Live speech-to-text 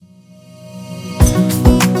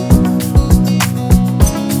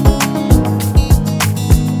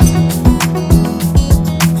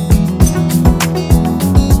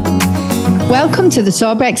Welcome to the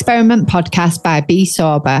Sober Experiment podcast by Be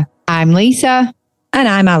Sober. I'm Lisa. And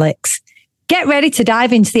I'm Alex. Get ready to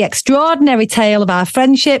dive into the extraordinary tale of our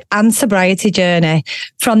friendship and sobriety journey.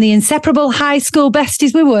 From the inseparable high school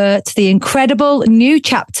besties we were to the incredible new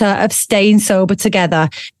chapter of staying sober together.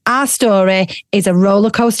 Our story is a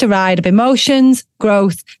rollercoaster ride of emotions,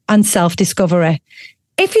 growth, and self-discovery.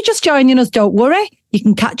 If you're just joining us, don't worry. You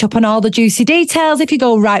can catch up on all the juicy details if you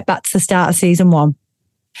go right back to the start of season 1.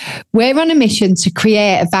 We're on a mission to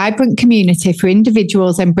create a vibrant community for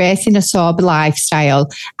individuals embracing a sober lifestyle.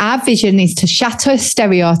 Our vision is to shatter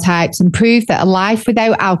stereotypes and prove that a life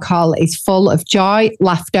without alcohol is full of joy,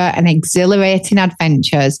 laughter, and exhilarating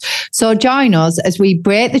adventures. So join us as we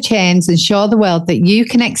break the chains and show the world that you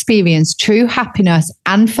can experience true happiness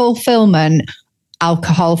and fulfillment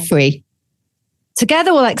alcohol-free.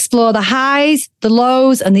 Together, we'll explore the highs, the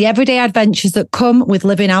lows, and the everyday adventures that come with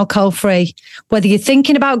living alcohol-free. Whether you're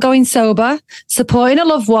thinking about going sober, supporting a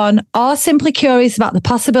loved one, or simply curious about the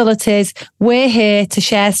possibilities, we're here to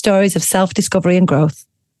share stories of self-discovery and growth.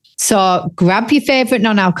 So grab your favourite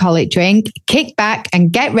non-alcoholic drink, kick back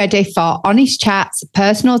and get ready for honest chats,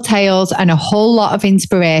 personal tales and a whole lot of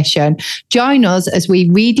inspiration. Join us as we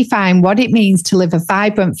redefine what it means to live a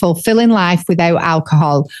vibrant, fulfilling life without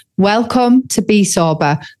alcohol. Welcome to Be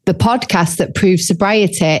Sober, the podcast that proves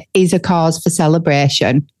sobriety is a cause for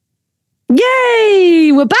celebration.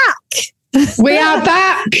 Yay! We're back! We are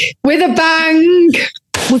back with a bang!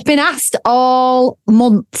 We've been asked all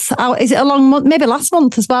month. Is it a long month? Maybe last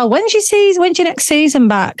month as well. When's your next season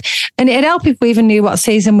back? And it'd help if we even knew what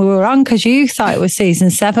season we were on, because you thought it was season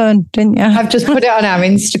 7, didn't you? I've just put it on our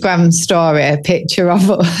Instagram story, a picture of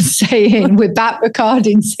us saying we're back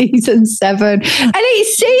recording season 7. And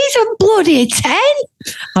it's season bloody 10.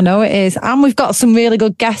 I know it is. And we've got some really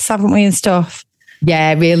good guests, haven't we, and stuff.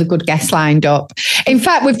 Yeah, really good guests lined up. In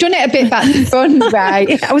fact, we've done it a bit back to front, right?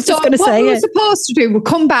 Yeah, I was just going to say what we were supposed to do, we'll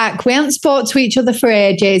come back. We hadn't spoke to each other for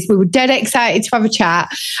ages. We were dead excited to have a chat.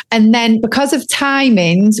 And then because of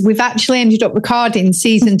timings, we've actually ended up recording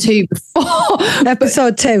season 2 before.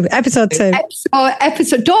 Episode 2.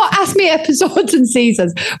 Don't ask me episodes and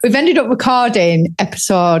seasons. We've ended up recording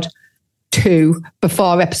episode 2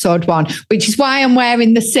 before episode 1, which is why I'm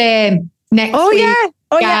wearing the same next week.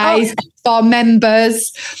 Guys, for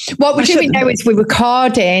members. What we're doing now is we're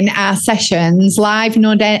recording our sessions live and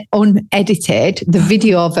unedited, the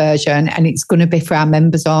video version, and it's going to be for our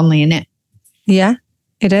members only, isn't it? Yeah,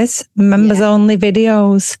 it is. Members only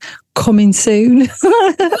videos coming soon.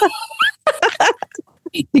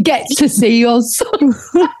 You get to see us.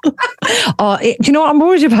 Do you know what I'm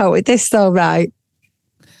worried about with this though, right?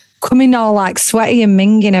 Coming all like sweaty and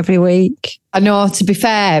minging every week. I know, to be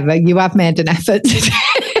fair, you have made an effort today.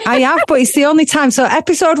 I have, but it's the only time. So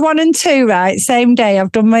episode 1 and 2, right? Same day,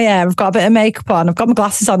 I've done my hair. I've got a bit of makeup on. I've got my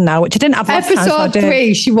glasses on now, which I didn't have last time. Episode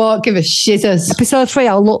 3, she won't give a shitters. Episode 3,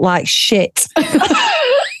 I'll look like shit.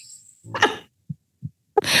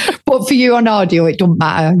 But for you on audio, it doesn't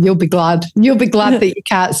matter. You'll be glad. You'll be glad that you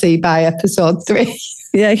can't see by episode 3.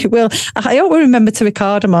 Yeah, you will. I hope we remember to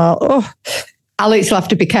record them all. Oh. Alex will have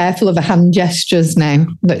to be careful of her hand gestures now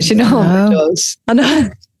that she normally does. I know.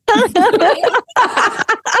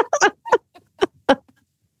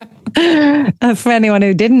 For anyone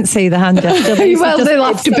who didn't see the hand gesture, they'll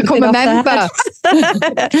have to become a member.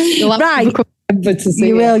 Right.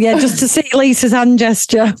 You will, yeah, just to see Lisa's hand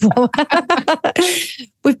gesture.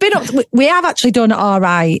 We have actually done all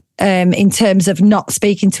right in terms of not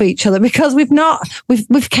speaking to each other, because we've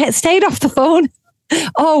stayed off the phone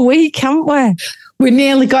all week, haven't we? We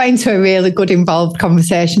nearly got into a really good involved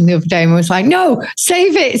conversation the other day and was like, no,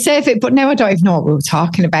 save it. But now I don't even know what we were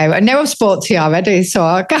talking about. And now I've spoke to you already, so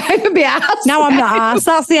I can't even be asked. Now I'm not asked.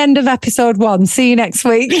 That's the end of episode 1. See you next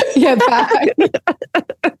week. Yeah, bye.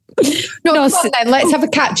 No, then, let's have a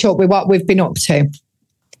catch up with what we've been up to.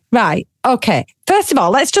 Right. Okay. First of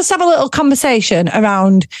all, let's just have a little conversation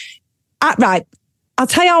around, right. I'll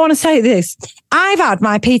tell you, I want to say this. I've had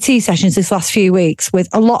my PT sessions this last few weeks with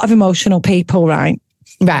a lot of emotional people, right?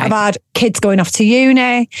 Right. I've had kids going off to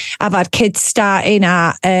uni. I've had kids starting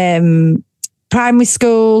at primary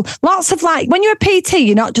school. Lots of when you're a PT,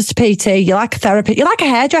 you're not just a PT, you're like a therapist, you're like a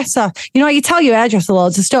hairdresser. You know, you tell your hairdresser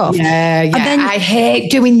loads of stuff. Yeah. And then, I hate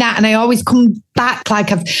doing that. And I always come back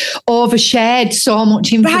like I've overshared so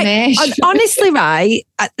much information. Right. Honestly, right,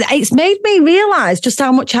 it's made me realise just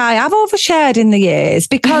how much I have overshared in the years,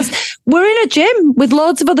 because we're in a gym with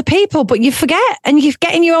loads of other people, but you forget and you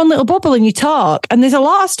get in your own little bubble and you talk, and there's a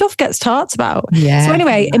lot of stuff gets talked about. Yeah. So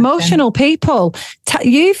anyway, emotional people,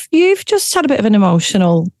 you've just had a bit of an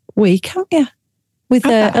emotional week, haven't you? With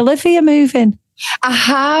Olivia moving. I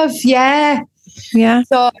have, yeah. Yeah.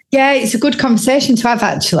 So, yeah, it's a good conversation to have,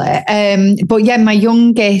 actually. But yeah, my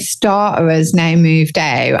youngest daughter has now moved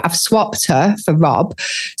out. I've swapped her for Rob.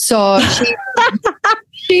 So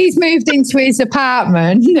she's moved into his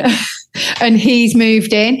apartment and he's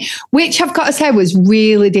moved in, which I've got to say was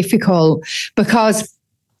really difficult because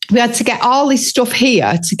we had to get all this stuff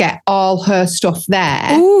here to get all her stuff there.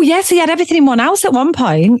 Oh, yeah. So you had everything in one house at one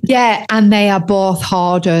point. Yeah. And they are both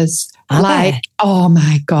hoarders. Are they? Oh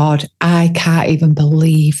my God, I can't even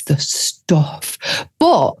believe the stuff.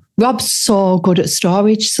 But Rob's so good at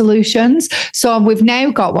storage solutions. So we've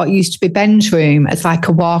now got what used to be Ben's room as like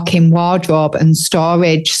a walk-in wardrobe and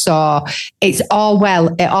storage. So it's all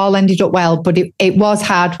well. It all ended up well, but it was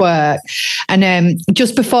hard work. And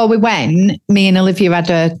just before we went, me and Olivia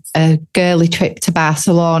had a girly trip to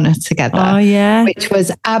Barcelona together. Oh, yeah. Which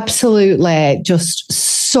was absolutely just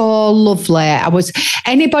so lovely.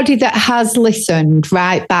 Anybody that has listened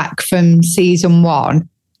right back from season 1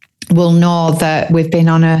 will know that we've been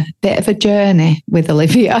on a bit of a journey with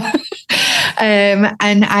Olivia.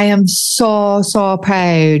 And I am so, so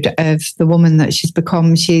proud of the woman that she's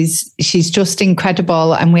become. She's just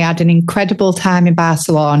incredible. And we had an incredible time in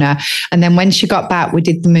Barcelona. And then when she got back, we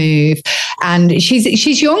did the move. And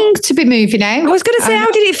she's young to be moving out. I was going to say, how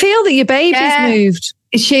did it feel that your baby's moved?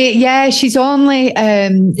 She's only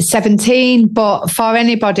 17, but for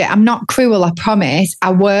anybody, I'm not cruel, I promise.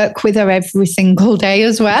 I work with her every single day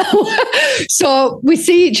as well. So we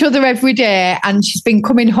see each other every day, and she's been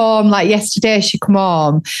coming home. Like yesterday, she come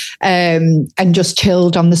home and just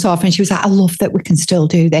chilled on the sofa, and she was like, I love that we can still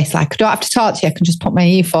do this. Like, I don't have to talk to you. I can just put my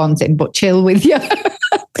earphones in, but chill with you.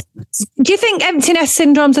 Do you think empty nest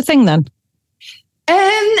syndrome's a thing then?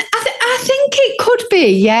 I think it could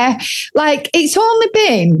be, yeah. Like, it's only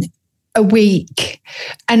been a week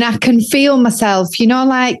and I can feel myself,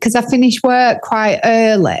 like, because I finish work quite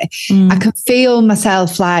early, I can feel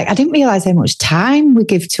myself like, I didn't realise how much time we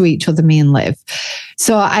give to each other, me and Liv.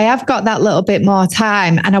 So I have got that little bit more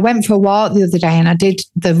time. And I went for a walk the other day and I did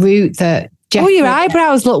the route that Jeff... Oh, your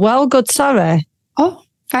eyebrows look well good, sorry. Oh,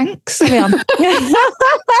 thanks. There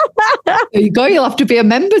you go. You'll have to be a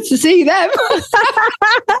member to see them.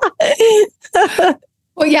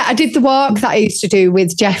 Well, yeah, I did the walk that I used to do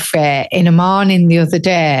with Jeffrey in a morning the other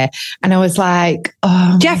day. And I was like,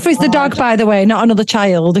 oh, Jeffrey's the dog, by the way, not another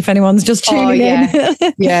child, if anyone's just tuning in.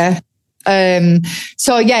 Yeah.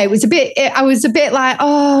 So yeah, I was a bit like,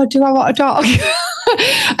 oh, do I want a dog?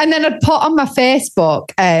 And then I'd put on my Facebook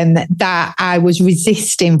that I was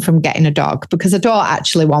resisting from getting a dog because I don't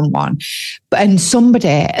actually want one. And somebody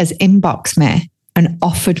has inboxed me and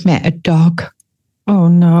offered me a dog. Oh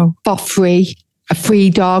no. For free. A free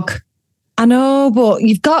dog. I know, but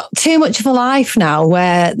you've got too much of a life now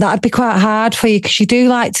where that'd be quite hard for you because you do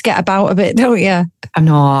like to get about a bit, don't you? I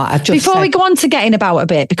know. Before we go on to getting about a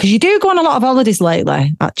bit, because you do go on a lot of holidays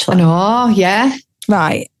lately, actually. I know, yeah.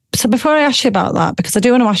 Right. So before I ask you about that, because I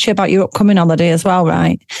do want to ask you about your upcoming holiday as well,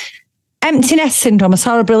 right? Empty nest syndrome. I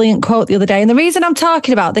saw a brilliant quote the other day. And the reason I'm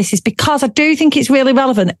talking about this is because I do think it's really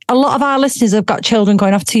relevant. A lot of our listeners have got children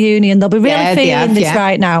going off to uni and they'll be really feeling this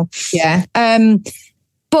right now. Yeah.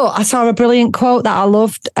 But I saw a brilliant quote that I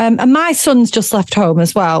loved. And my son's just left home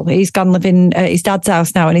as well. He's gone living at his dad's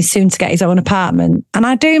house now and he's soon to get his own apartment. And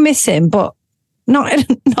I do miss him, but not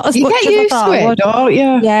as you much get as used I to it, don't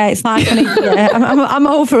you? Yeah, it's like I'm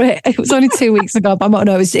over it. It was only 2 weeks ago, but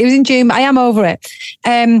it was in June. But I am over it.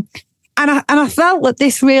 And I felt that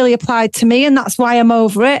this really applied to me, and that's why I'm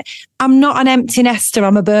over it. I'm not an empty nester.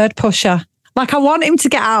 I'm a bird pusher. Like, I want him to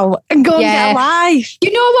get out and go and get a life.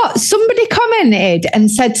 You know what? Somebody commented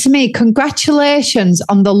and said to me, congratulations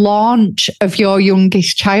on the launch of your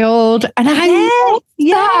youngest child. And I love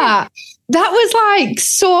that. That was like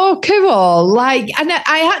so cool. Like, and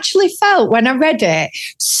I actually felt when I read it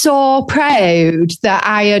so proud that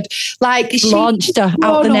I had like launched her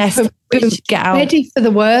out the nest. Get out. Ready for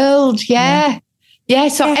the world. Yeah.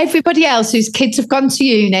 So everybody else whose kids have gone to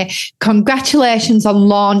uni, congratulations on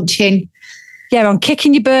launching. Yeah, on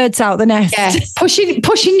kicking your birds out the nest. Yeah, pushing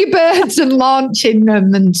your birds and launching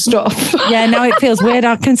them and stuff. Yeah, now it feels weird.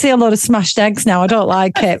 I can see a lot of smashed eggs now. I don't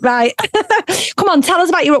like it. Right. Come on, tell us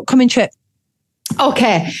about your upcoming trip.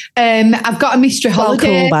 Okay. I've got a mystery holiday.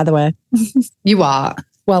 Well, cool, by the way. You are?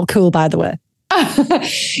 Well, cool, by the way.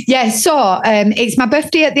 Yeah, so it's my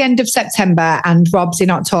birthday at the end of September and Rob's in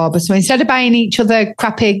October. So instead of buying each other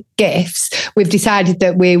crappy gifts, we've decided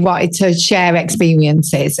that we wanted to share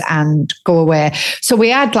experiences and go away. So we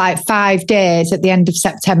had like 5 days at the end of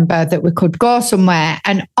September that we could go somewhere.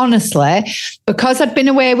 And honestly, because I'd been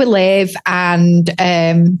away with Liv and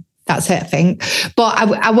That's it, I think. But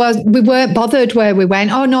we weren't bothered where we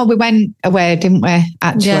went. Oh no, we went away, didn't we?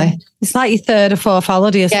 Actually, yeah. It's like your third or fourth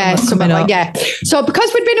holiday or something. Yeah. So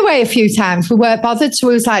because we'd been away a few times, we weren't bothered. So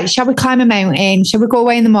we was like, shall we climb a mountain? Shall we go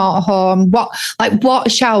away in the motorhome?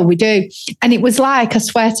 What shall we do? And it was like, I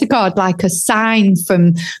swear to God, like a sign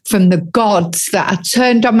from the gods that I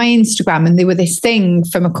turned on my Instagram, and they were this thing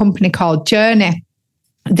from a company called Journey.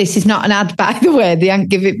 This is not an ad, by the way. They ain't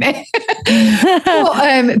giving me.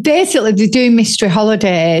 But basically, they do mystery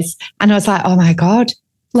holidays. And I was like, oh my God,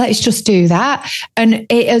 let's just do that. And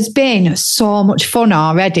it has been so much fun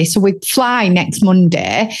already. So we fly next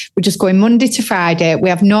Monday. We're just going Monday to Friday. We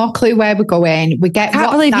have no clue where we're going. We get I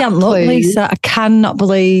can't believe you haven't looked, Lisa. I cannot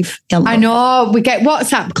believe you haven't looked. I know. We get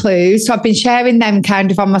WhatsApp clues. So I've been sharing them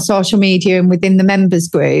kind of on my social media and within the members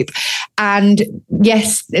group. And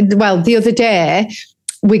yes, well, the other day,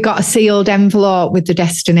 we got a sealed envelope with the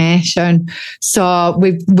destination. So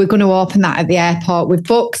we're going to open that at the airport. We've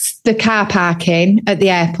booked the car parking at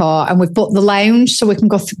the airport, and we've booked the lounge so we can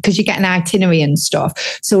go, because you get an itinerary and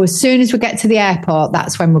stuff. So as soon as we get to the airport,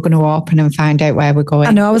 that's when we're going to open and find out where we're going.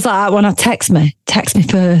 I know, I was like that when I text me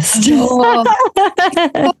first. You know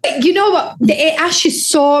what? It asks you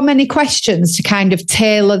so many questions to kind of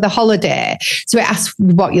tailor the holiday. So it asks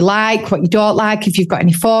what you like, what you don't like, if you've got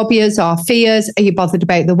any phobias or fears. Are you bothered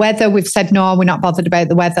about the weather? We've said no, we're not bothered about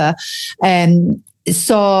the weather.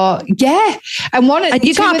 So yeah, and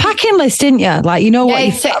you got a packing list, didn't you? Like, you know what?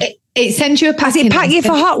 It sends you a packing list. Does it pack you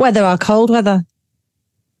for hot weather or cold weather?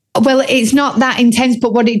 Well, it's not that intense,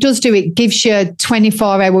 but what it does do, it gives you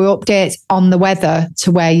 24-hour updates on the weather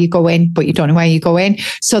to where you're going, but you don't know where you're going.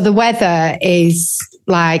 So the weather is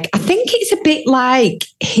like, I think it's a bit like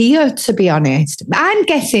here, to be honest. My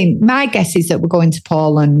guess is that we're going to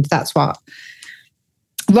Poland. That's what.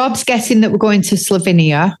 Rob's guessing that we're going to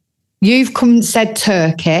Slovenia. You've said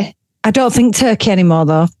Turkey. I don't think Turkey anymore,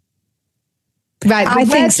 though. Right. I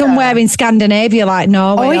think somewhere in Scandinavia, like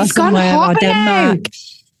Norway or somewhere, or Denmark. Now.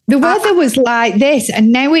 The weather was like this,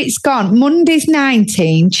 and now it's gone. Monday's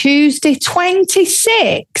 19, Tuesday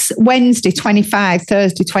 26, Wednesday 25,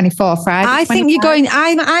 Thursday 24, Friday 25. I think you're going.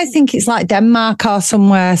 I think it's like Denmark or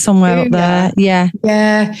somewhere up there. Yeah.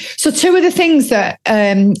 Yeah. So two of the things that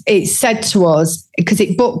it said to us, because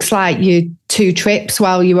it books like you 2 trips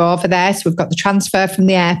while you're over there. So we've got the transfer from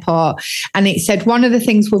the airport. And it said one of the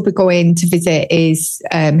things we'll be going to visit is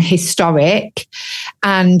historic.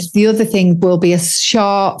 And the other thing will be a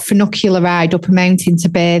short funicular ride up a mountain to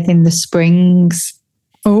bathe in the springs.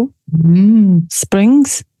 Oh,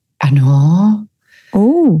 springs? I know.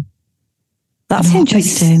 Oh, that's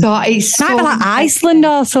interesting. It's might be like Iceland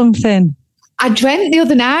or something. I dreamt the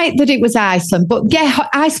other night that it was Iceland, but yeah,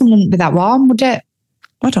 Iceland wouldn't be that warm, would it?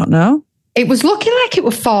 I don't know. It was looking like it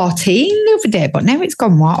was 14 the other day, but now it's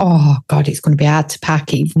gone what? Oh, God, it's going to be hard to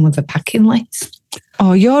pack even with a packing list.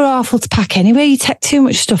 Oh, you're awful to pack anyway. You take too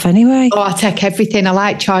much stuff anyway. Oh, I take everything. I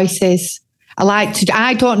like choices.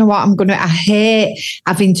 I don't know what I'm going to, I hate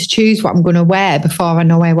having to choose what I'm going to wear before I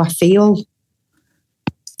know how I feel.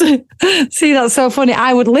 See, that's so funny.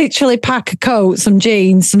 I would literally pack a coat, some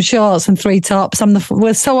jeans, some shorts, and 3 tops.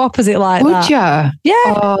 We're so opposite like would that. Would you?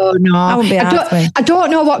 Yeah. Oh no, I wouldn't be I don't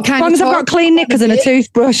know what kind. As long as I've got clean knickers and a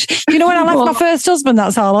toothbrush. You know, when I left my first husband,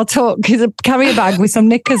 that's all I took is a carrier bag with some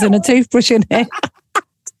knickers and a toothbrush in it.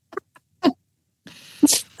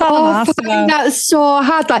 That's so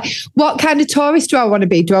hard. Like, what kind of tourist do I want to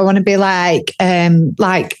be? Do I want to be like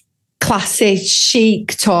classy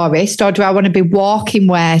chic tourist, or do I want to be walking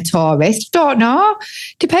wear tourist? Don't know.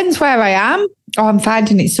 Depends where I am. Oh, I'm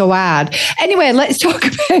finding it so hard. Anyway, let's talk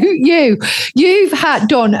about you. You've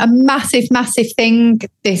done a massive thing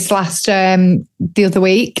this last the other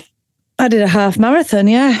week. I did a half marathon.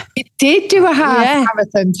 Yeah, you did do a half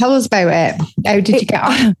marathon. Tell us about it. How did you get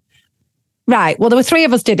on? Right. Well, there were 3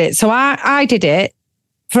 of us did it. So I did it.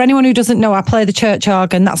 For anyone who doesn't know, I play the church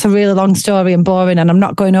organ. That's a really long story and boring, and I'm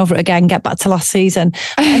not going over it again. Get back to last season.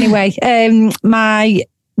 Anyway,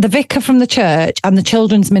 the vicar from the church and the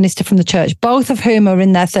children's minister from the church, both of whom are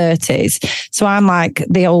in their 30s. So I'm like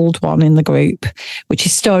the old one in the group, which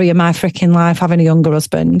is story of my freaking life, having a younger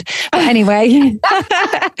husband. But anyway,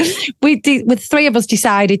 with 3 of us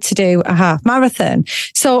decided to do a half marathon.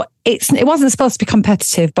 So it wasn't supposed to be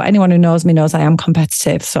competitive, but anyone who knows me knows I am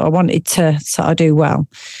competitive. So I wanted to sort of do well.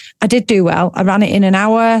 I did do well. I ran it in 1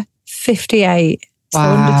 hour 58. Wow. So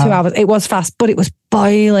under 2 hours. It was fast, but it was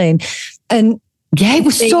boiling. And yeah, it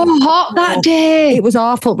was so hot that day. It was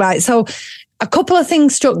awful, right? So a couple of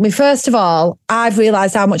things struck me. First of all, I've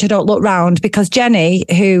realised how much I don't look round, because Jenny,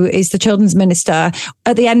 who is the children's minister,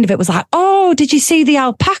 at the end of it was like, oh, did you see the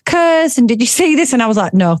alpacas? And did you see this? And I was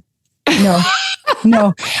like, no,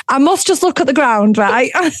 No. I must just look at the ground,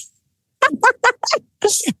 right?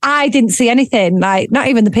 I didn't see anything, like not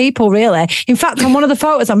even the people really. In fact, on one of the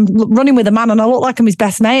photos, I'm running with a man and I look like I'm his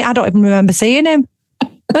best mate. I don't even remember seeing him.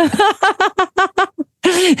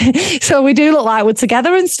 So we do look like we're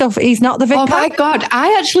together and stuff. He's not the vicar. Oh my God,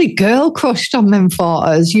 I actually girl crushed on them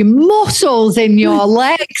photos. Your muscles in your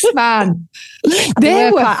legs, man.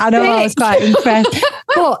 I know, I was quite impressed.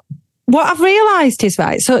 But what I've realised is,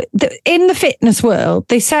 right, so in the fitness world,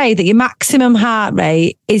 they say that your maximum heart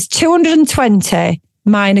rate is 220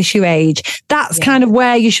 minus your age. That's kind of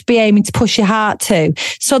where you should be aiming to push your heart to.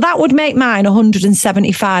 So that would make mine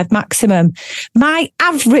 175 maximum. My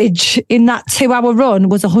average in that 2-hour run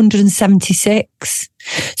was 176.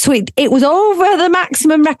 So it was over the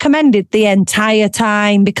maximum recommended the entire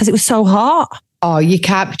time because it was so hot. Oh, you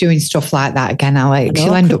can't be doing stuff like that again, Alex.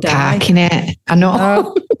 You'll end up parking it. I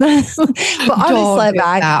know. But honestly,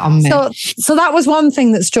 right, so that was one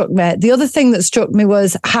thing that struck me. The other thing that struck me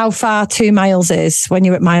was how far 2 miles is when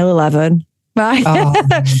you're at mile 11. Right? Oh.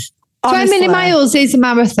 So how many miles is a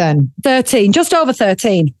marathon? 13, just over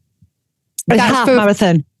 13. It's half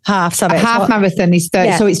marathon. Half marathon is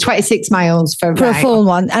 30, so it's 26 miles for a full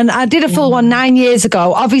one. And I did a full one 9 years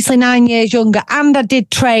ago, obviously 9 years younger, and I did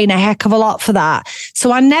train a heck of a lot for that.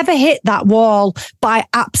 So I never hit that wall, but I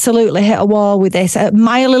absolutely hit a wall with this. At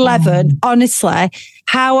mile 11, honestly,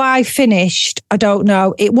 how I finished, I don't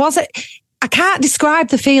know. I can't describe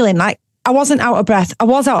the feeling. Like, I wasn't out of breath. I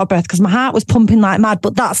was out of breath because my heart was pumping like mad,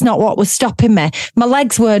 but that's not what was stopping me. My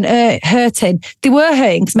legs weren't hurting. They were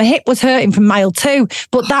hurting because my hip was hurting from mile 2,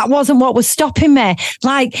 but that wasn't what was stopping me.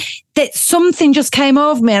 Like, that something just came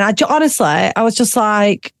over me, and I was just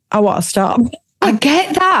like, I want to stop. I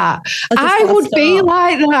get that. I would be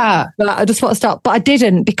like that. But I just want to stop. But I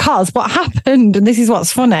didn't, because what happened, and this is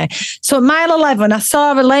what's funny. So at mile 11, I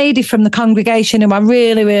saw a lady from the congregation who I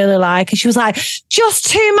really, really like. And she was like, just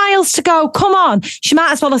 2 miles to go. Come on. She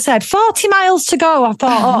might as well have said 40 miles to go. I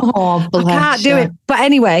thought, I can't do it. But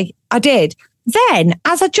anyway, I did. Then,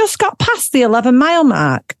 as I just got past the 11-mile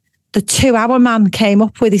mark, the 2-hour man came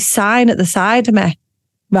up with his sign at the side of me.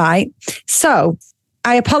 Right. So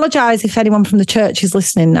I apologise if anyone from the church is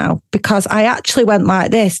listening now, because I actually went like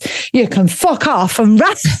this. You can fuck off, and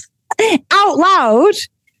ran out loud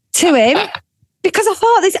to him because I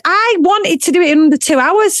thought I wanted to do it in under 2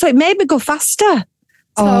 hours, so it made me go faster.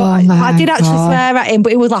 So I did actually swear at him,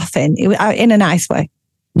 but he was laughing in a nice way.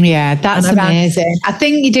 Yeah, that's amazing. I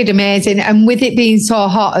think you did amazing. And with it being so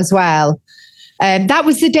hot as well, that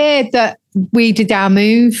was the day that we did our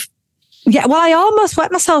move. Yeah, well, I almost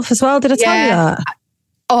wet myself as well. Did I tell you that?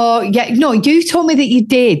 Oh, yeah. No, you told me that you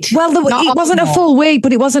did. Well, it wasn't a full week,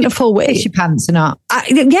 but it wasn't a full week. Fish your pants or not?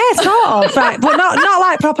 Yeah, sort of, right. But not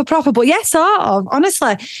like proper, but yeah, sort of.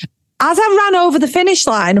 Honestly, as I ran over the finish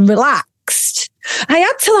line and relaxed, I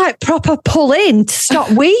had to like proper pull in to stop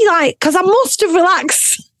because I must have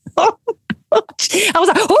relaxed so much. I was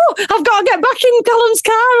like, oh, I've got to get back in Callum's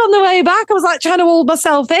car on the way back. I was like trying to hold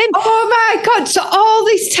myself in. Oh my God. So all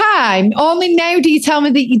this time, only now do you tell me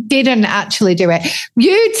that you didn't actually do it?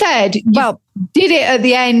 You said you did it at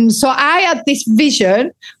the end. So I had this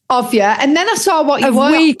vision of you, and then I saw what you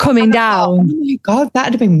were. We coming down. Oh my God,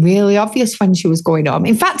 that'd have been really obvious when she was going home.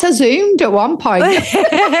 In fact, I zoomed at one point.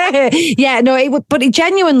 Yeah, no, but it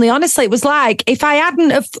genuinely, honestly, it was like if I hadn't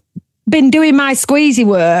have been doing my squeezy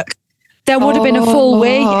work, there would have been a full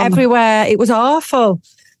week everywhere. It was awful.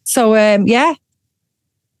 So, yeah.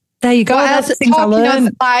 There you go. Well, talking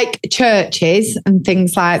of like churches and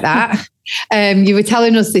things like that, you were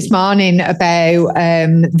telling us this morning about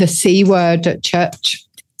the C word at church.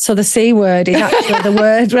 So the C word is actually the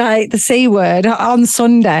word, right? The C word on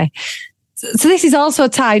Sunday. So this is also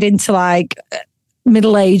tied into like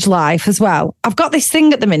middle-aged life as well. I've got this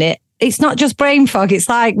thing at the minute. It's not just brain fog. It's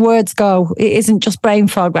like words go. It isn't just brain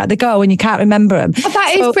fog, right? They go and you can't remember them. Oh,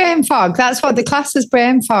 that is brain fog. That's what the class is,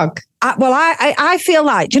 brain fog. I feel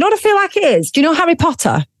like, do you know what I feel like it is? Do you know Harry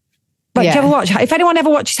Potter? But do you ever watch? If anyone ever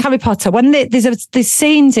watches Harry Potter, when there's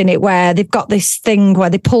scenes in it where they've got this thing where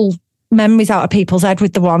they pull memories out of people's head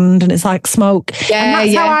with the wand and it's like smoke. Yeah, and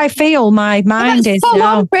that's how I feel my mind is full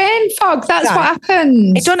on brain fog. That's what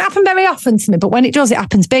happens. It doesn't happen very often to me, but when it does, it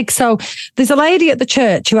happens big. So there's a lady at the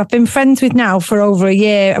church who I've been friends with now for over a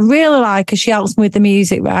year. I really like her. She helps me with the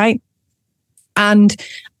music, right? And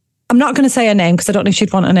I'm not going to say her name because I don't know if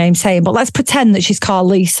she'd want her name saying, but let's pretend that she's called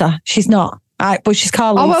Lisa. She's not. Right, but she's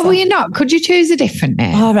called Lisa. Oh, well, you're not. Could you choose a different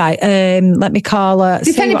name? All right. Let me call her.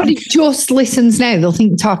 If anybody just listens now, they'll think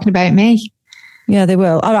you're talking about me. Yeah, they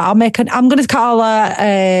will. All right, I'm going to call her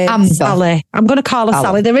Sally. I'm going to call her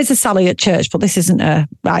Sally. There is a Sally at church, but this isn't her.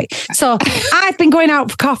 Right. So I've been going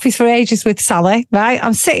out for coffees for ages with Sally, right?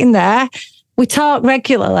 I'm sitting there. We talk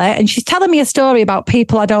regularly and she's telling me a story about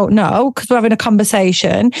people I don't know because we're having a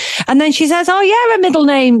conversation. And then she says, oh yeah,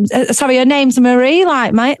 her name's Marie,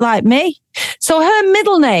 like me. So her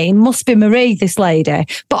middle name must be Marie, this lady.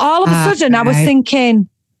 But all of a sudden I was thinking,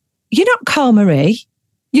 you're not called Marie.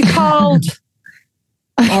 You're called...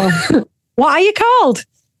 what are you called?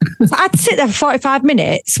 So I'd sit there for 45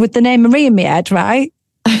 minutes with the name Marie in my head, right?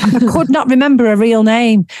 I could not remember a real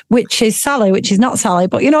name, which is Sally, which is not Sally,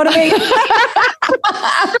 but you know what I mean?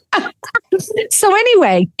 So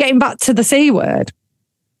anyway, getting back to the C word.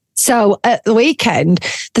 So at the weekend,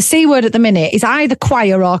 the C word at the minute is either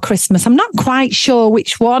choir or Christmas. I'm not quite sure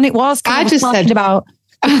which one it was. I just said about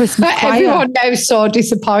Christmas choir. Everyone knows, so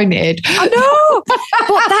disappointed. I know.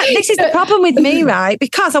 But this is the problem with me, right?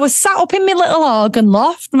 Because I was sat up in my little organ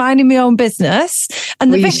loft, minding my own business.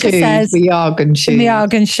 And the vicar says... The organ shoes. The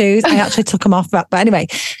organ shoes. I actually took them off. But anyway,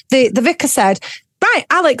 the vicar said, right,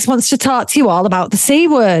 Alex wants to talk to you all about the C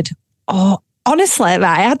word. Oh, honestly, right,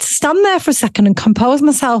 I had to stand there for a second and compose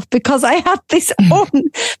myself because I had this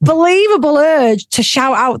unbelievable urge to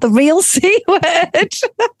shout out the real C word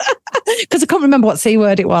because I couldn't remember what C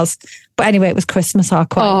word it was. But anyway, it was Christmas or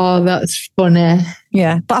choir. Oh, that's funny.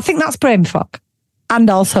 Yeah, but I think that's brain fog and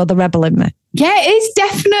also the rebel in me. Yeah, it's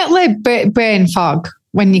definitely brain fog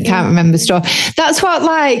when you can't remember stuff. That's what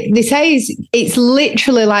they say is it's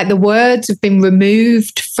literally like the words have been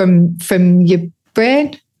removed from your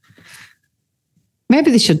brain.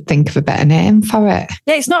 Maybe they should think of a better name for it.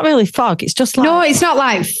 Yeah, it's not really fog. It's just like... No, it's not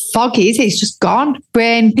like foggy, is it? It's just gone.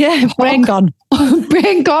 Brain gone.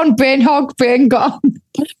 Brain gone, brain hog, brain gone.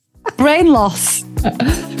 Brain loss.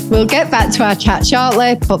 We'll get back to our chat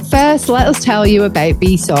shortly, but first, let us tell you about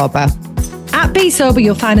Be Sober. At Be Sober,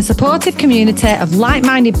 you'll find a supportive community of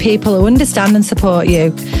like-minded people who understand and support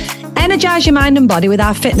you. Energise your mind and body with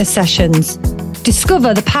our fitness sessions.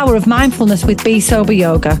 Discover the power of mindfulness with Be Sober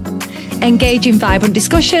Yoga. Engage in vibrant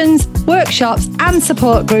discussions, workshops and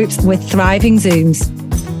support groups with thriving Zooms.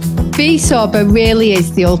 Be Sober really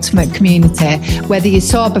is the ultimate community, whether you're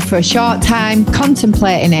sober for a short time,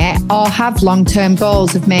 contemplating it, or have long-term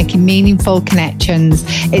goals of making meaningful connections.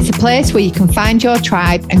 It's a place where you can find your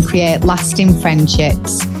tribe and create lasting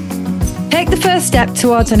friendships. Take the first step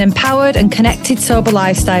towards an empowered and connected sober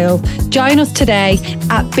lifestyle. Join us today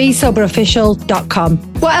at besoberofficial.com.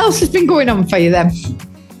 What else has been going on for you then?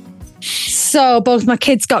 So both my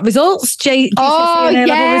kids got results, GCSE and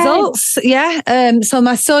A-level results. Yeah. So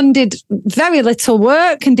my son did very little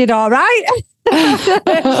work and did all right.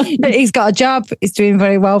 He's got a job. He's doing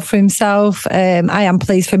very well for himself. I am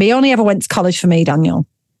pleased for him. He only ever went to college for me, Daniel.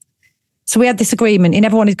 So we had this agreement. He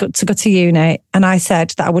never wanted to go to uni. And I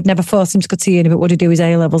said that I would never force him to go to uni, but would he do his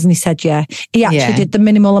A-levels? And he said, yeah. He actually did the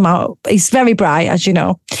minimal amount. He's very bright, as you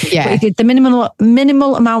know. Yeah. But he did the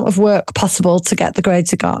minimal amount of work possible to get the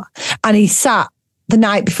grades he got. And he sat the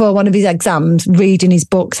night before one of his exams reading his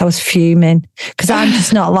books. I was fuming because I'm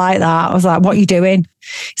just not like that. I was like, what are you doing?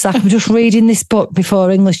 He's like, I'm just reading this book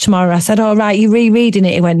before English tomorrow. I said, all right, you rereading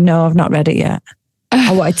it? He went, no, I've not read it yet.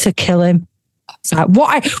 I wanted to kill him. It's like,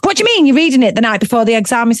 what do you mean you're reading it the night before the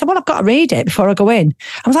exam? He said, well, I've got to read it before I go in.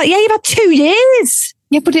 I was like, yeah, you've had 2 years.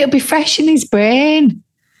 Yeah, but it'll be fresh in his brain.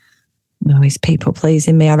 No, he's people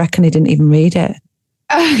pleasing me. I reckon he didn't even read it.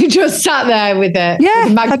 He just sat there with it. Yeah,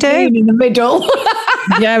 with a magazine in the middle.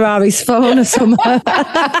 Yeah, or his phone or somewhere.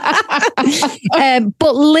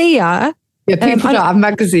 But Leah... Yeah, people don't have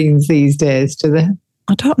magazines these days, do they?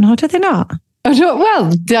 I don't know. Do they not? I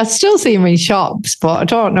still see them in shops, but I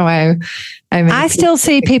don't know how I still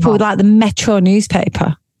see people with like the Metro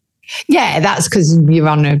newspaper. Yeah, that's because you're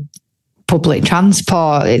on a public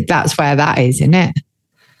transport. That's where that is, isn't it?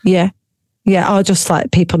 Yeah. Yeah, or just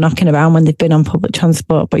like people knocking around when they've been on public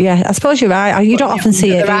transport. But yeah, I suppose you're right. You don't often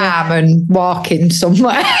see it. Arm and walking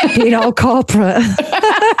somewhere. Being all corporate.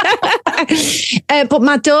 But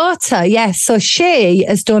my daughter, yes, so she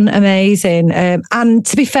has done amazing. And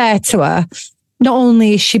to be fair to her, not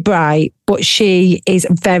only is she bright, but she is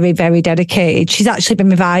very, very dedicated. She's actually been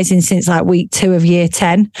revising since like week 2 of year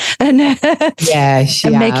 10. And making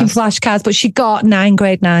flashcards, but she got 9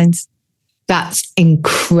 grade 9s. That's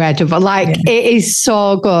incredible. It is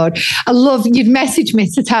so good. I love, you'd message me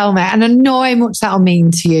to tell me, and I know how much that'll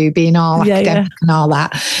mean to you being all academic and all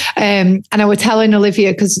that. And I was telling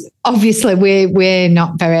Olivia, because obviously we're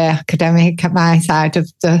not very academic at my side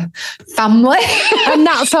of the family, and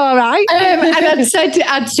that's all right. And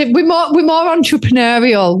I'd said we're more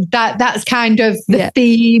entrepreneurial. That's kind of the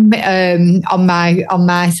theme on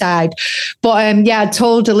my side. But I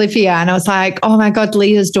told Olivia, and I was like, "Oh my God,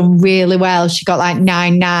 Leah's done really well. She got like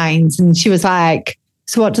 9 9s," and she was like,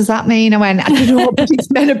 "So what does that mean?" I went, "I don't know, but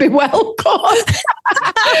it's meant to be welcome."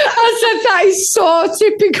 I said, "That is so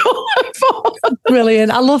typical."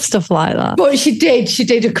 Brilliant. I love stuff like that. But she did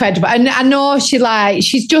incredible. And I know she's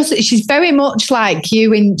very much like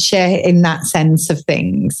you, isn't she, in that sense of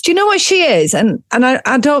things. Do you know what she is? And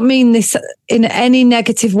I don't mean this in any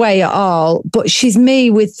negative way at all, but she's me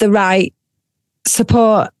with the right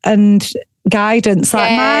support and guidance.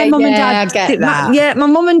 Like my mum and dad, my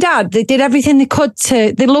mum and dad, they did everything they could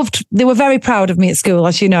they were very proud of me at school,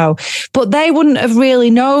 as you know, but they wouldn't have really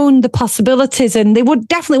known the possibilities, and they would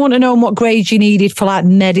definitely wouldn't have known what grades you needed for like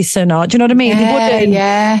medicine, or do you know what I mean? They wouldn't.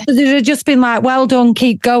 Yeah. They'd have just been like, well done,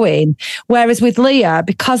 keep going. Whereas with Leah,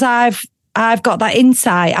 because I've got that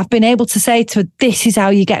insight, I've been able to say to her, this is how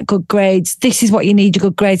you get good grades. This is what you need your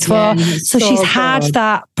good grades for. So she's had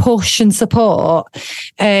that push and support.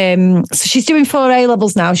 So she's doing 4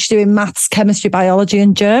 A-levels now. She's doing maths, chemistry, biology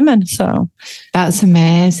and German. So that's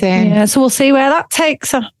amazing. Yeah, so we'll see where that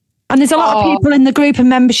takes her. And there's a lot of people in the group and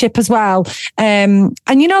membership as well. And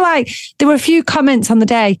like there were a few comments on the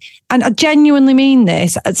day, and I genuinely mean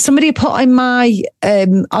this. Somebody put in my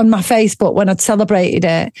on my Facebook when I'd celebrated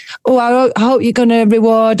it, I hope you're going to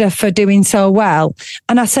reward her for doing so well.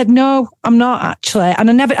 And I said, no, I'm not actually.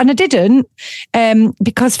 And I didn't,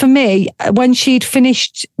 because for me, when she'd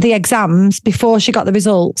finished the exams before she got the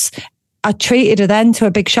results, I treated her then to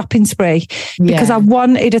a big shopping spree because I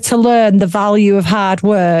wanted her to learn the value of hard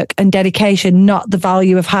work and dedication, not the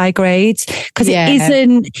value of high grades. Because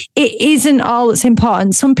it isn't all that's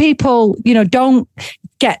important. Some people, don't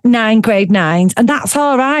get 9 grade 9s, and that's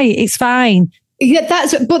all right. It's fine. Yeah,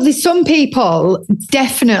 but there's some people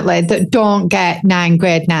definitely that don't get 9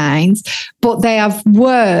 grade 9s, but they have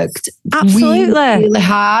worked absolutely really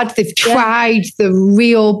hard. They've tried the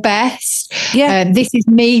real best. Yeah. This is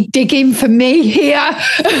me digging for me here.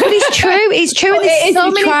 But it's true. It's true. And there's so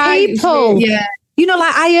many people. Yeah.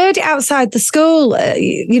 Like I heard it outside the school,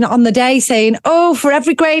 on the day saying, for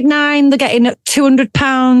every grade 9, they're getting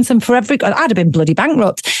 £200. And for every, I'd have been bloody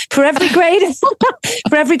bankrupt. For every grade,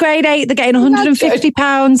 for every grade 8, they're getting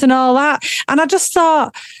 £150 and all that. And I just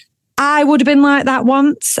thought, I would have been like that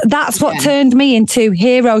once. That's what turned me into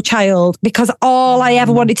hero child, because all I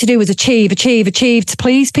ever wanted to do was achieve to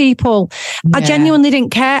please people. Yeah. I genuinely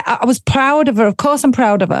didn't care. I was proud of her. Of course I'm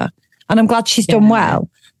proud of her. And I'm glad she's done well.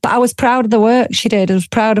 But I was proud of the work she did. I was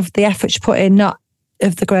proud of the effort she put in, not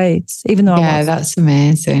of the grades, even though I was. That's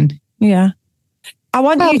amazing. Yeah. I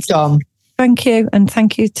want you to... Done. Thank you. And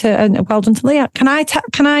thank you and well done to Leah. Can I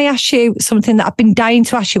ask you something that I've been dying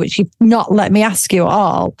to ask you, which you've not let me ask you at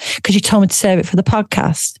all, because you told me to save it for the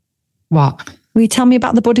podcast? What? Will you tell me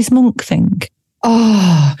about the Buddhist monk thing?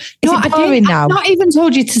 Oh, no, I've not even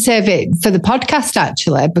told you to save it for the podcast,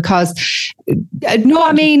 actually, because I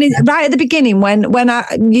mean, right at the beginning when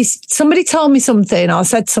somebody told me something or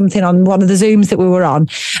said something on one of the Zooms that we were on,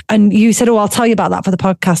 and you said, I'll tell you about that for the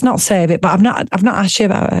podcast, not save it, but I've not asked you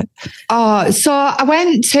about it. Oh, so I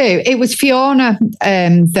went to, it was Fiona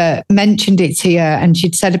that mentioned it to you, and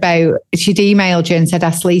she'd emailed you and said,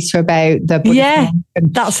 ask Lisa about the Buddhist monk.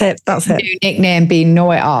 That's it. New nickname being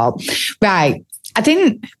Know-It-All. Right. I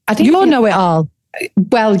didn't. You're Know-It-All.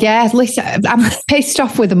 Well, yeah, listen, I'm pissed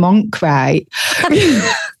off with a monk, right? You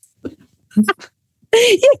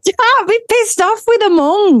can't be pissed off with a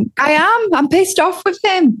monk. I am. I'm pissed off with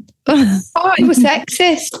him. Oh, it was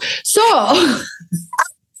sexist. So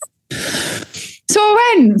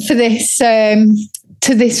I went for this to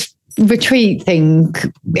this retreat thing.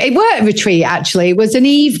 It weren't a retreat, actually. It was an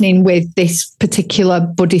evening with this particular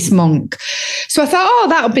Buddhist monk. So I thought,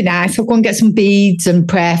 that would be nice. I'll go and get some beads and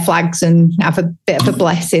prayer flags and have a bit of a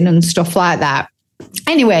blessing and stuff like that.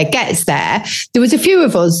 Anyway, gets there. There was a few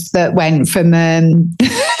of us that went from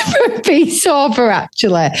Peace Over,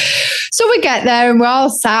 actually. So we get there and we're all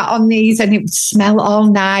sat on these, and it would smell all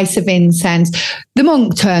nice of incense. The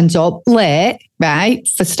monk turns up late, right,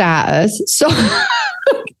 for starters. So...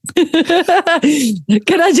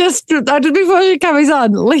 Can I just before she carries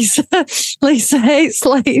on, Lisa hates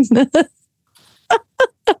late.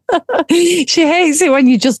 She hates it when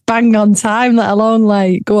you just bang on time, let alone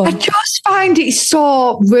late. Go on. I just find it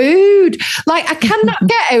so rude. Like, I cannot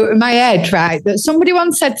get out of my head, right, that somebody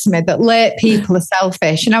once said to me that late people are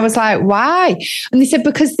selfish. And I was like, why? And they said,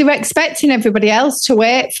 because they were expecting everybody else to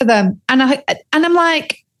wait for them. And I'm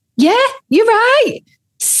like, Yeah, you're right.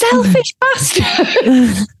 Selfish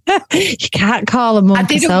bastard. You can't call a monk. I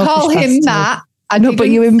didn't call him that. I know, but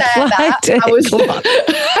you implied it.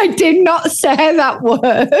 I did not say that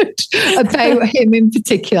word about him in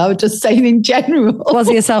particular. I was just saying in general. Was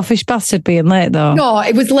he a selfish bastard being late though? No,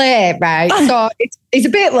 it was late, right? So it's a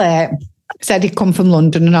bit late. Said he'd come from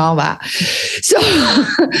London and all that.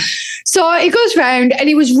 So he goes round and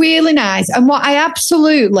he was really nice. And what I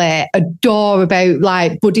absolutely adore about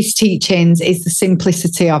like Buddhist teachings is the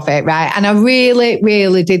simplicity of it, right? And I really,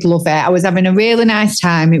 really did love it. I was having a really nice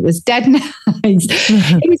time. It was dead nice.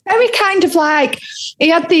 It was very kind of like, he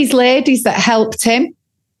had these ladies that helped him.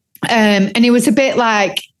 And he was a bit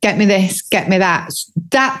like, get me this, get me that.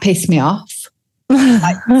 That pissed me off.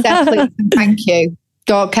 Like, say please and thank you.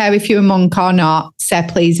 Don't care if you're a monk or not, say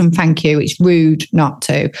please and thank you. It's rude not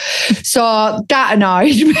to. So that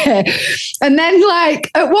annoyed me. And then like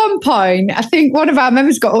at one point, I think one of our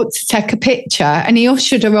members got up to take a picture and he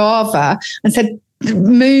ushered her over and said,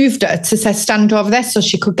 moved her to say stand over there so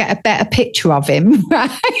she could get a better picture of him. Right?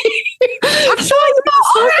 I thought,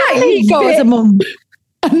 all right, go as a monk.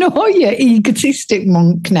 I know you're egotistic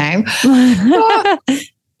monk now.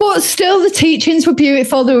 But still, the teachings were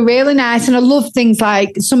beautiful. They were really nice. And I love things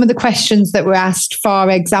like some of the questions that were asked, for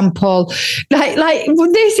example, like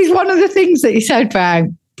this is one of the things that he said, right?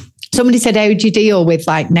 Somebody said, how do you deal with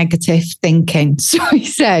like negative thinking? So he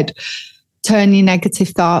said, turn your negative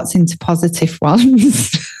thoughts into positive ones.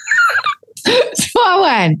 So I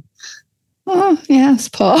went, oh, yeah, I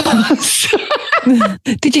suppose.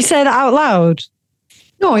 Did you say that out loud?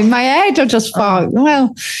 No, in my head, I just thought,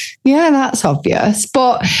 well, yeah, that's obvious.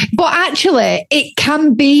 But actually, it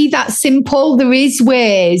can be that simple. There is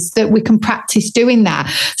ways that we can practice doing that.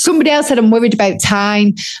 Somebody else said, I'm worried about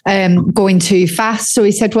time going too fast. So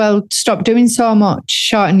he said, well, stop doing so much,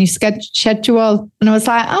 shorten your schedule. And I was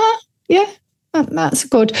like, yeah. That's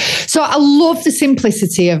good. So I love the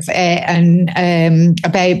simplicity of it and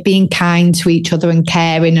about being kind to each other and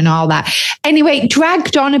caring and all that. Anyway, it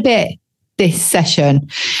dragged on a bit, this session.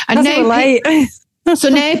 And so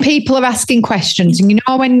now people are asking questions. And you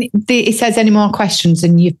know when he says any more questions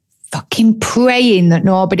and you're fucking praying that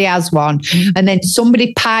nobody has one. And then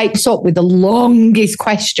somebody pipes up with the longest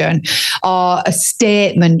question or a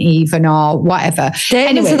statement even or whatever.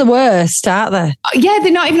 Statements are the worst, aren't they? Yeah,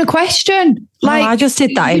 they're not even a question. Like, I just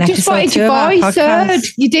did that in episode 2 of our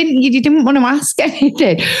podcast. You didn't want to ask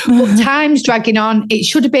anything. But time's dragging on. It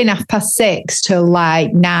should have been 6:30 till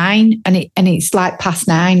like 9, and it's like past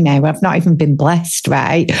 9 now. I've not even been blessed,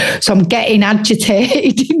 right? So I'm getting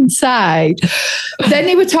agitated inside. Then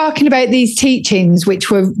they were talking about these teachings,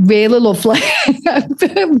 which were really lovely.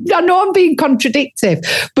 I know I'm being contradictive,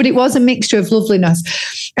 but it was a mixture of loveliness.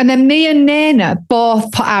 And then me and Nana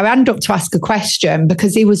both put our hand up to ask a question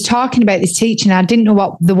because he was talking about this teaching. I didn't know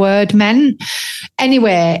what the word meant.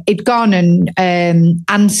 Anyway, he'd gone and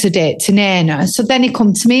answered it to Nana. So then he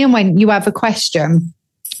come to me and went, you have a question?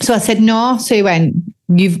 So I said, no. So he went,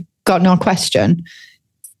 you've got no question?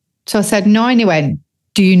 So I said, no. And he went,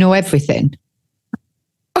 do you know everything?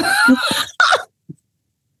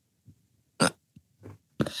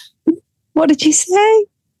 What did you say?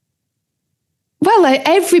 Well,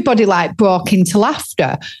 everybody broke into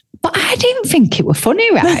laughter, but I didn't think it was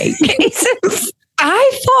funny, right?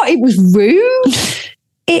 I thought it was rude.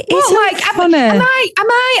 It is funny. I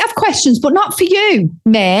might have questions, but not for you,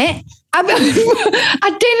 mate. I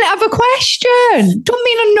didn't have a question. Don't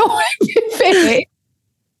mean I know everything.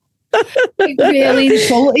 It really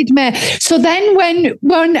insulted me. So then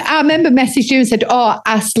when I remember messaged you and said,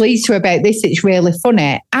 ask Lisa about this, it's really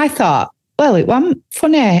funny. I thought, well, it wasn't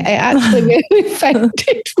funny. It actually really offended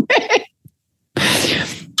me.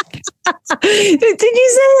 Did you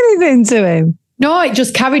say anything to him? No, it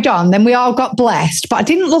just carried on. Then we all got blessed. But I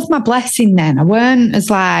didn't love my blessing then. I weren't as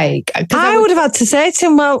I would have had to say to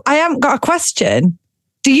him, well, I haven't got a question.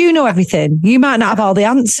 Do you know everything? You might not have all the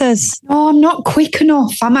answers. No, I'm not quick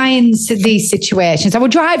enough, am I, in these situations? I was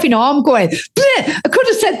driving home going, I could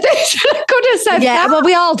have said this, I could have said that. Yeah, well,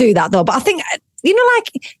 we all do that though. But I think,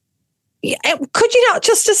 could you not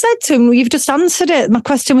just have said to him, you've just answered it. My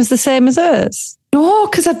question was the same as hers. No,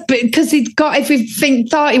 because he'd got everything,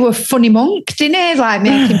 thought he was a funny monk, didn't he? Like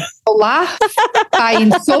making people laugh by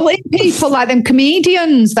insulting people, like them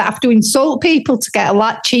comedians that have to insult people to get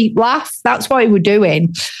a cheap laugh. That's what he was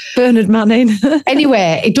doing. Bernard Manning.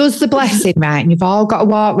 Anyway, he does the blessing, right? And you've all got to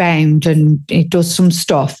walk round and he does some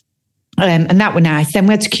stuff. And that were nice. Then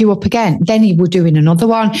we had to queue up again. Then he was doing another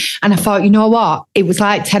one. And I thought, you know what? It was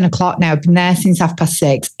like 10 o'clock now. I've been there since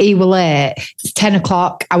 6:30. He was late. It's 10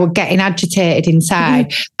 o'clock. I was getting agitated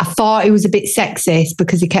inside. I thought he was a bit sexist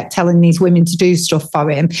because he kept telling these women to do stuff for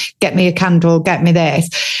him. Get me a candle, get me this.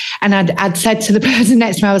 And I'd said to the person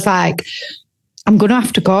next to me, I was like, I'm going to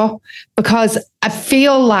have to go because I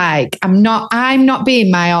feel like I'm not being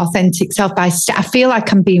my authentic self. I feel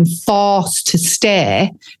like I'm being forced to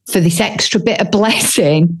stay for this extra bit of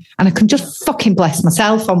blessing, and I can just fucking bless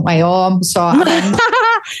myself on my home. So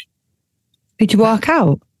did you walk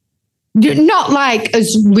out? Not like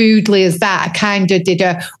as rudely as that. I kind of did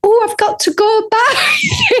I've got to go back.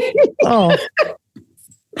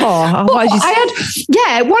 One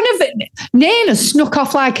of Nana snuck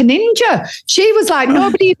off like a ninja. She was like,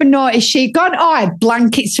 nobody even noticed she'd gone. I had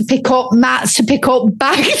blankets to pick up, mats to pick up,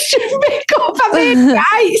 bags to pick up. I mean,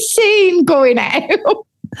 right scene going out.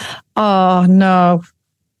 Oh, no.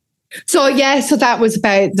 So that was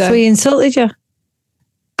about So he insulted you?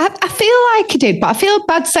 I feel like he did, but I feel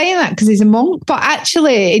bad saying that because he's a monk. But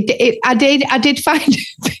actually, I did find it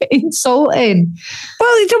a bit insulting.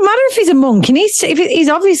 Well, it doesn't matter if he's a monk. He's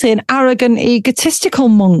obviously an arrogant, egotistical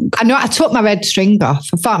monk. I know. I took my red string off.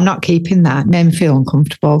 I thought I'm not keeping that. It made me feel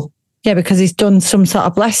uncomfortable. Yeah, because he's done some sort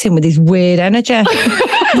of blessing with his weird energy.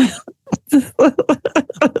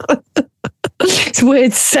 It's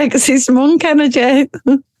weird, sexist monk energy.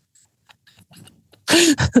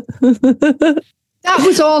 That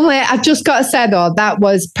was only, I've just got to say though, that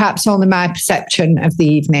was perhaps only my perception of the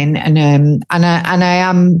evening. And I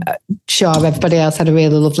am sure everybody else had a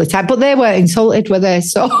really lovely time, but they were insulted, were they?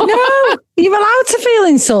 So no, you're allowed to feel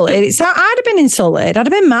insulted. I'd have been insulted. I'd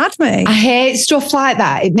have been mad, mate. I hate stuff like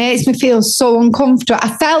that. It makes me feel so uncomfortable.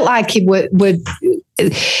 I felt like it would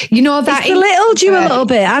you know, that it's belittled you a little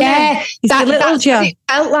bit. It's belittled you. It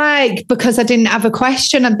felt like because I didn't have a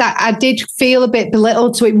question, and that I did feel a bit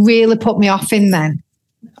belittled. So it really put me off in then.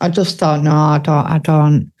 I just thought, no, I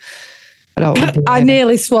don't. I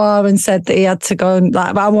nearly swore and said that he had to go, and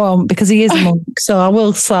I won't because he is a monk. So I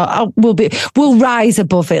will. So we'll rise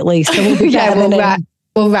above it at least. So we'll be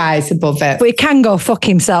we'll rise above it. But he can go fuck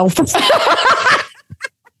himself.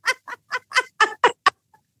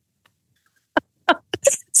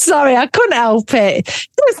 Sorry, I couldn't help it.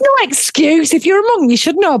 There's no excuse. If you're a monk, you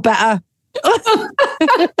should know better. Yeah,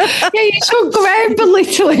 you shouldn't go around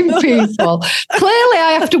belittling people. Clearly,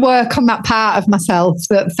 I have to work on that part of myself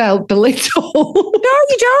that felt belittled. No,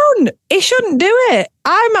 you don't. He shouldn't do it.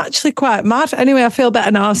 I'm actually quite mad. Anyway, I feel better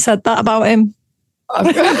now I've said that about him.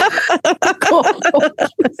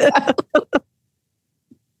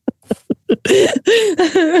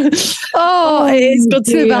 Oh, it is good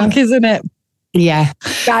to be back, isn't it? Yeah.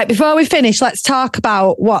 Right, before we finish, let's talk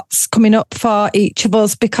about what's coming up for each of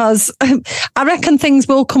us, because I reckon things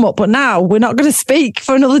will come up, but now we're not going to speak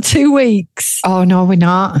for another 2 weeks. Oh, no, we're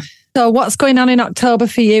not. So what's going on in October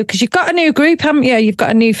for you? Because you've got a new group, haven't you? You've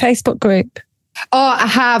got a new Facebook group. Oh, I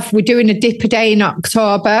have. We're doing a dip a day in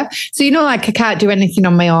October. So, you know, like I can't do anything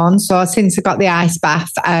on my own. So since I got the ice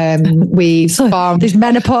bath, we've formed... There's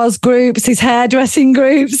menopause groups, there's hairdressing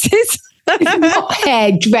groups, not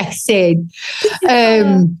hairdressing.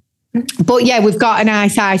 But yeah, we've got a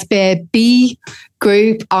nice Ice Baby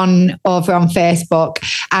group over on Facebook,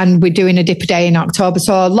 and we're doing a dip a day in October.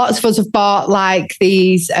 So lots of us have bought like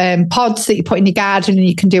these pods that you put in your garden and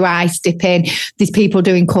you can do ice dipping. There's people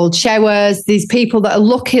doing cold showers. There's people that are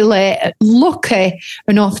lucky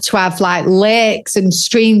enough to have like lakes and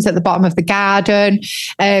streams at the bottom of the garden.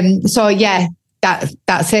 So yeah,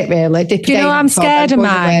 that's it really. Dip do you know I'm scared of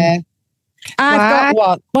mine? I've got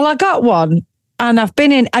one. Well, I got one. And I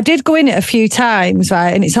did go in it a few times,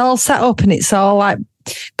 right? And it's all set up and it's all like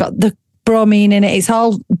got the bromine in it. It's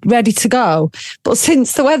all ready to go. But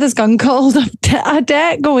since the weather's gone cold, I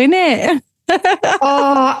dare go in it.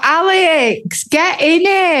 Oh, Alex, get in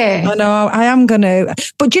it. I know, I am going to.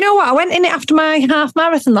 But do you know what? I went in it after my half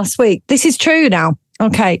marathon last week. This is true now.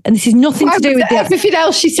 Okay. And this is nothing to do with everything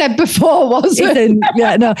else she said before, wasn't it?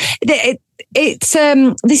 Yeah, no. It's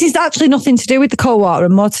this is actually nothing to do with the cold water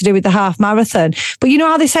and more to do with the half marathon. But you know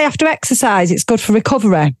how they say after exercise it's good for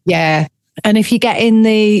recovery. Yeah. And if you get in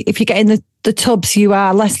the tubs, you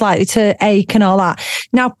are less likely to ache and all that.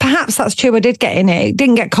 Now, perhaps that's true. I did get in it. It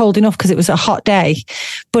didn't get cold enough because it was a hot day,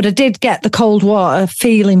 but I did get the cold water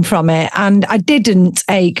feeling from it. And I didn't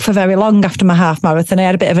ache for very long after my half marathon. I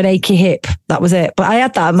had a bit of an achy hip. That was it. But I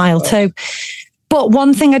had that at mile 2. But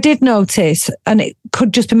one thing I did notice, and it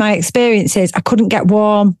could just be my experiences, I couldn't get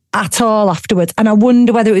warm at all afterwards. And I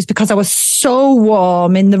wonder whether it was because I was so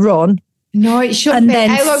warm in the run. No, it shouldn't and be. then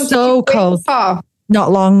How long so did you cold. for? Not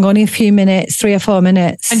long, only a few minutes, 3 or 4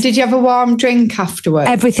 minutes. And did you have a warm drink afterwards?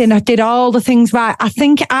 Everything. I did all the things right. I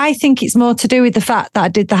think it's more to do with the fact that I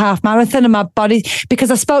did the half marathon and my body, because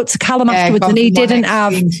I spoke to Callum afterwards and he didn't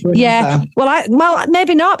have. Yeah. Well,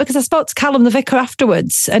 maybe not, because I spoke to Callum, the vicar,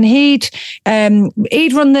 afterwards, and he'd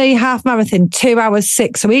run the half marathon 2 hours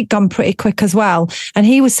 6, so he'd gone pretty quick as well. And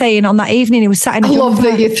he was saying on that evening he was sat in. I love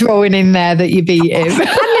that you're throwing in there that you beat him.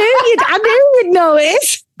 I knew you'd know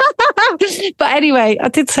it. But anyway, I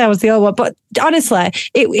did say I was the old one. But honestly,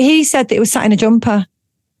 he said that it was sat in a jumper.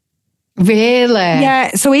 Really? Yeah,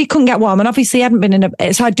 so he couldn't get warm, and obviously he hadn't been in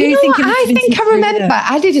a. So I do think. I remember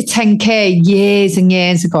I did a 10K years and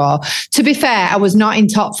years ago. To be fair, I was not in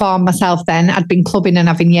top form myself then. I'd been clubbing and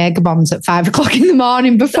having Jaeger bombs at 5 o'clock in the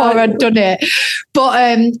morning before I'd done it. But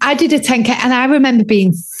I did a 10K, and I remember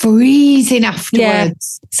being freezing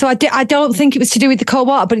afterwards. Yeah. So I don't think it was to do with the cold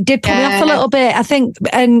water, but it did put me off a little bit, I think.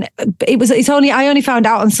 And I only found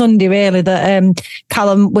out on Sunday really that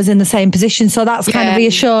Callum was in the same position, so that's kind of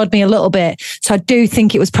reassured me a little bit. So I do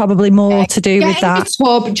think it was probably more to do with that.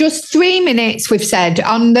 Tub, just 3 minutes, we've said,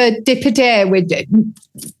 on the dip a day, with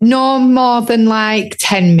no more than like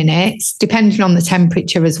 10 minutes, depending on the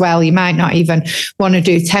temperature as well. You might not even want to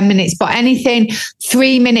do 10 minutes, but anything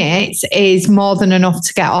 3 minutes is more than enough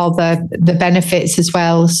to get all the benefits as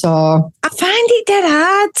well. So I find it dead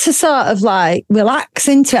hard to sort of like relax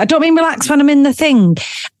into it. I don't mean relax when I'm in the thing.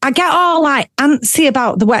 I get all like antsy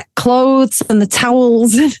about the wet clothes and the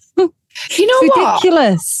towels. You know it's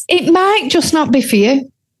ridiculous. What? It might just not be for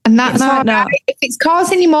you. And that's all right. If it's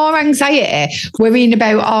causing you more anxiety, worrying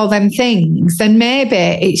about all them things, then maybe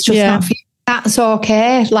it's just not for you. That's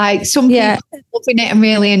okay. Like some people are loving it and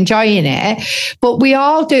really enjoying it. But we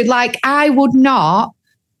all do. Like I would not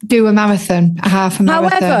do a marathon, a half a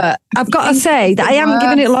marathon. However, I've got to say that I haven't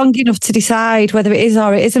given it long enough to decide whether it is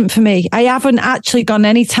or it isn't for me. I haven't actually gone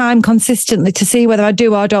any time consistently to see whether I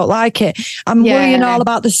do or don't like it. I'm worrying all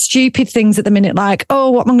about the stupid things at the minute, like, oh,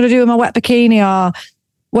 what am I going to do with my wet bikini, or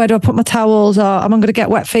where do I put my towels, or am I going to get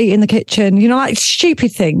wet feet in the kitchen? You know, like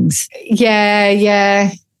stupid things. Yeah.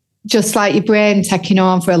 Just like your brain taking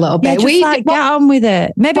over a little bit. Get on with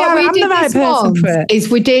it. Maybe I am the right person for it. Is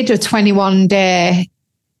we did a 21-day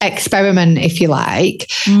experiment, if you like,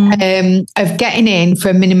 of getting in for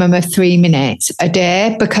a minimum of 3 minutes a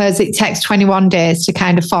day, because it takes 21 days to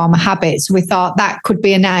kind of form a habit. So we thought that could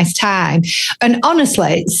be a nice time. And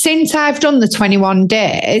honestly, since I've done the 21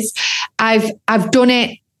 days, I've done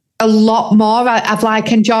it a lot more. I've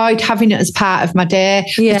like enjoyed having it as part of my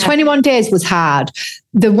day. The 21 days was hard.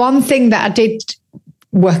 The one thing that I did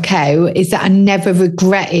work out is that I never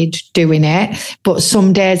regretted doing it, but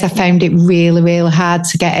some days I found it really, really hard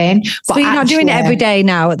to get in. But so you're not doing it every day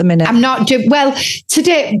now at the minute? I'm not doing, well,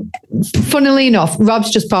 today, funnily enough, Rob's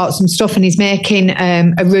just bought some stuff and he's making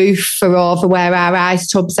a roof for over where our ice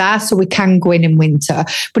tubs are, so we can go in winter,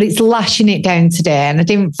 but it's lashing it down today and I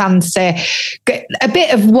didn't fancy. A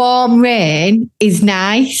bit of warm rain is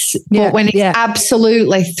nice, but when it's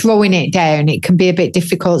absolutely throwing it down, it can be a bit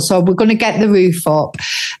difficult. So we're going to get the roof up.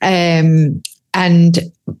 And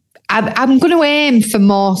I'm going to aim for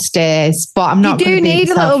most days, but I'm not. You do need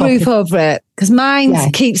a little roof over it, because mine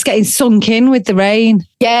keeps getting sunk in with the rain.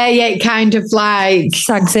 Yeah, it kind of like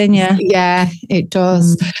sags in, yeah, it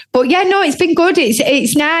does. But yeah, no, it's been good.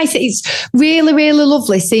 It's nice. It's really, really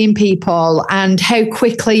lovely seeing people and how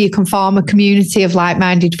quickly you can form a community of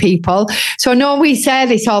like-minded people. So I know we say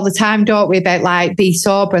this all the time, don't we, about like be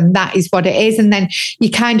sober, and that is what it is. And then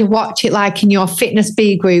you kind of watch it like in your fitness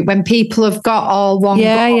B group when people have got all one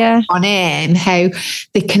goal on in, how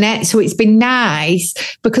they connect. So it's been nice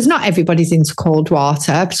because not everybody's into cold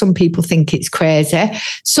water. Some people think it's crazy.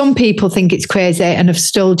 Some people think it's crazy and have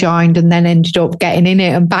still joined and then ended up getting in it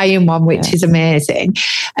and buying one, which is amazing.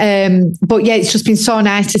 But yeah, it's just been so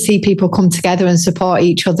nice to see people come together and support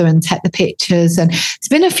each other and take the pictures. And there's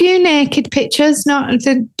been a few naked pictures. I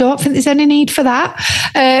don't think there's any need for that.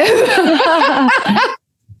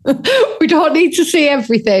 We don't need to see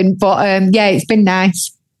everything, but it's been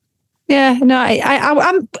nice. Yeah, no,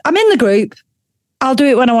 I'm in the group. I'll do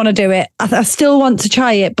it when I want to do it. I still want to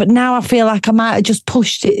try it, but now I feel like I might have just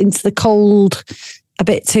pushed it into the cold a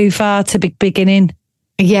bit too far to be beginning.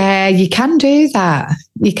 Yeah, you can do that.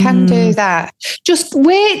 You can do that. Just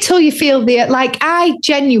wait till you feel like I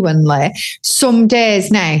genuinely some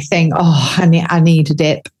days now think, I need a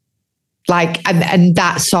dip. Like, and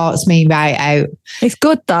that sorts me right out. It's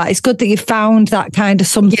good that you found that kind of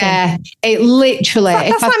something. Yeah, it literally.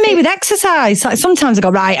 That's like me with exercise. Like sometimes I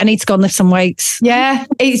go, right, I need to go and lift some weights. Yeah,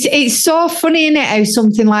 it's so funny, isn't it, how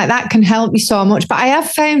something like that can help you so much. But I have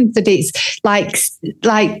found that it's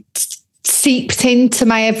like seeped into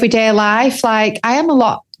my everyday life. Like I am a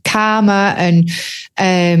lot calmer and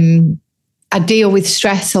I deal with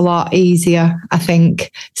stress a lot easier, I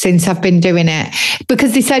think, since I've been doing it.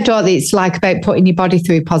 Because they said, it's like about putting your body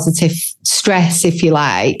through positive stress, if you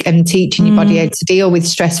like, and teaching your body how to deal with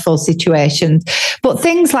stressful situations. But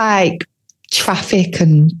things like traffic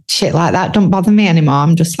and shit like that don't bother me anymore.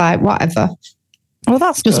 I'm just like, whatever. Well,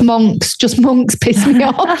 that's just good. monks piss me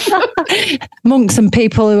off. Monks and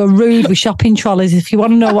people who are rude with shopping trolleys. If you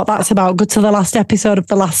want to know what that's about, go to the last episode of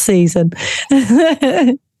the last season.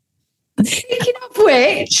 Speaking of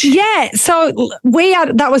which, yeah, so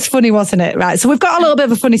that was funny, wasn't it? Right. So we've got a little bit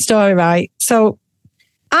of a funny story, right? So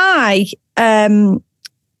when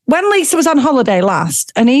Lisa was on holiday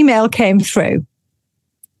last, an email came through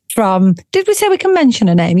from, did we say we can mention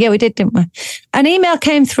a name? Yeah, we did, didn't we? An email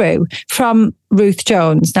came through from Ruth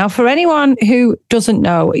Jones. Now, for anyone who doesn't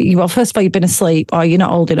know, well, first of all, you've been asleep or you're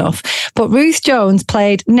not old enough, but Ruth Jones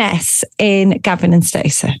played Ness in Gavin and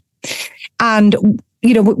Stacey. And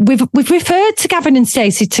you know, we've referred to Gavin and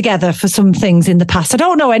Stacey together for some things in the past. I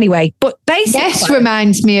don't know anyway, but basically... Yes,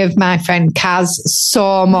 reminds me of my friend Kaz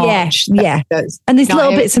so much. Yeah. And there's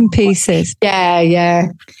little bits and pieces. Yeah.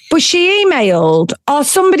 But she emailed, or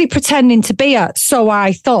somebody pretending to be her, so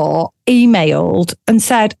I thought, emailed and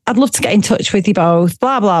said, I'd love to get in touch with you both,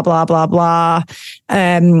 blah, blah, blah, blah, blah.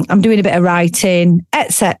 I'm doing a bit of writing,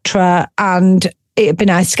 etc. And it'd be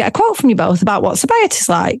nice to get a quote from you both about what sobriety's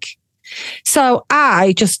like. So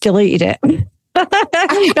I just deleted it.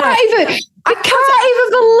 I can't even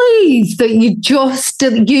believe that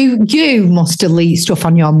you must delete stuff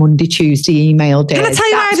on your Monday, Tuesday email days. Can I tell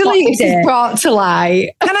you why I deleted it? Brought to light.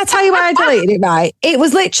 Can I tell you why I deleted it? Right, it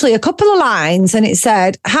was literally a couple of lines, and it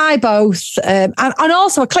said, "Hi both," and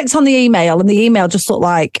also I clicked on the email, and the email just looked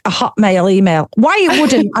like a Hotmail email. Why it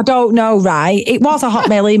wouldn't, I don't know. Right, it was a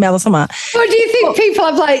Hotmail email or something. What do you think? People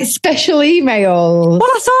have like special emails. Well,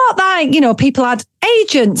 I thought that people had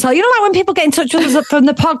agents, or like when people get in touch with us from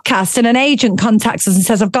the podcast, and an agent contacts us and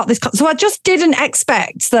says, I've got this. So I just didn't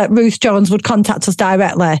expect that Ruth Jones would contact us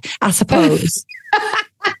directly, I suppose.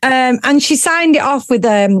 And she signed it off with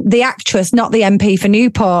the actress, not the MP for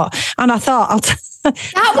Newport. And I thought,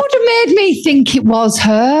 that would have made me think it was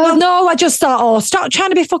her. Well, no, I just thought, stop trying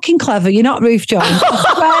to be fucking clever. You're not Ruth Jones.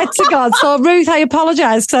 I swear to God. So Ruth, I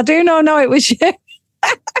apologise because I do know it was you.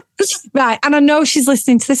 Right. And I know she's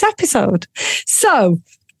listening to this episode. So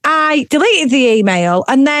I deleted the email,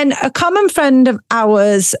 and then a common friend of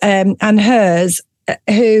ours and hers,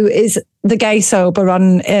 who is the Gay Sober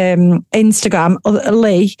on Instagram,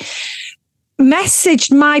 Lee,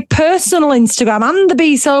 messaged my personal Instagram and the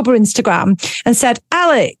Be Sober Instagram and said,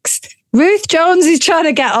 Alex, Ruth Jones is trying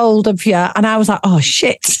to get hold of you. And I was like, oh,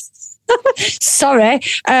 shit. Sorry,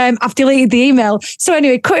 I've deleted the email. So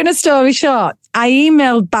anyway, cutting a story short, I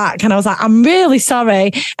emailed back and I was like, I'm really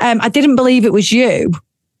sorry. I didn't believe it was you.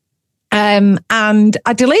 And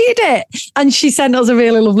I deleted it. And she sent us a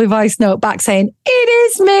really lovely voice note back saying, it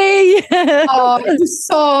is me. Oh, it was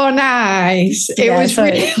so nice. It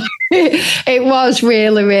was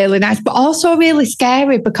really, really nice, but also really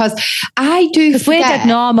scary because I do forget. We're dead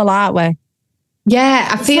normal, aren't we? Yeah,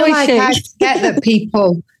 I feel like I forget that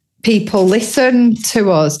people listen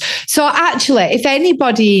to us. So actually, if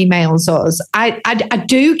anybody emails us, I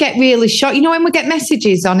do get really shocked. You know, when we get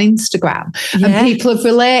messages on Instagram and people have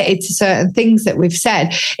related to certain things that we've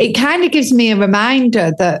said, it kind of gives me a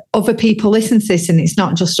reminder that other people listen to this and it's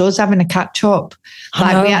not just us having a catch up.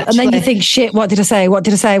 And then you think, shit, what did I say? What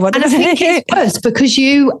did I say? I think it's worse because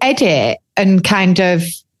you edit and kind of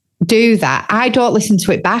do that. I don't listen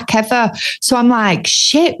to it back ever. So I'm like,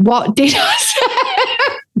 shit, what did I say?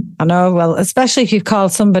 I know, well, especially if you've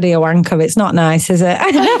called somebody a wanker, it's not nice, is it?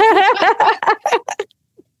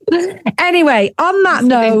 Anyway, on that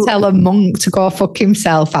note... Tell a monk to go fuck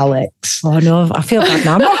himself, Alex. Oh, no, I feel bad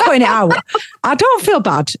now. I'm not putting it out. I don't feel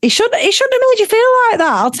bad. He shouldn't have made you feel like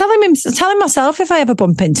that. I'll tell him myself if I ever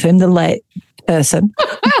bump into him, the late person.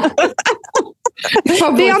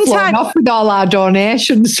 Probably on time off with all our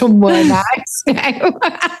donations somewhere nice.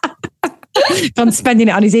 I'm spending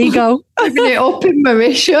it on his ego. Living it up in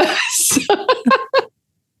Mauritius.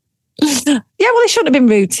 Yeah, well, he shouldn't have been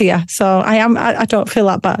rude to you. So I don't feel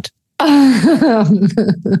that bad.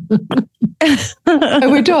 Are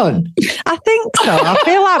we done? I think so. I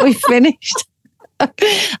feel like we've finished.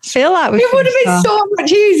 I feel like it would have been so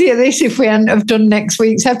much easier this if we hadn't have done next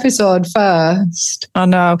week's episode first. I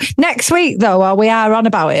know. Next week, though, while we are on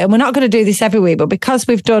about it, and we're not going to do this every week, but because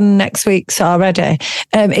we've done next week's already,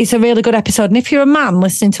 it's a really good episode. And if you're a man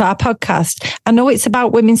listening to our podcast, I know it's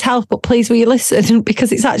about women's health, but please will you listen,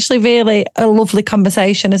 because it's actually really a lovely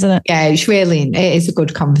conversation, isn't it? Yeah, it is a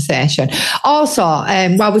good conversation. Also,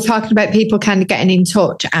 while we're talking about people kind of getting in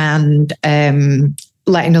touch and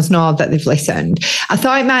letting us know that they've listened, I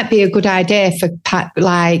thought it might be a good idea for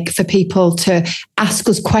people to ask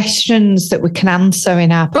us questions that we can answer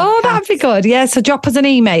in our podcast. Oh, that'd be good. Yeah, so drop us an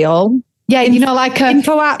email. Yeah, like a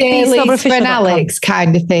info@BeSoberOfficial.com for an Alex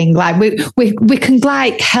kind of thing. Like we can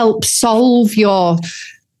help solve your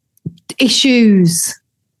issues.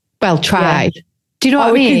 Well, tried. Yeah. Do you know what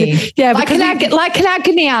I mean? Like an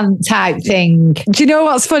agony aunt type thing. Do you know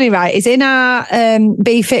what's funny, right? Is in our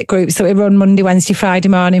Be Fit groups that we run Monday, Wednesday, Friday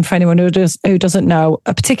morning, for anyone who doesn't know,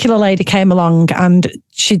 a particular lady came along and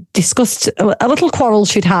she discussed a little quarrel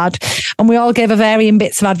she'd had, and we all gave her varying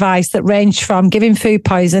bits of advice that ranged from giving food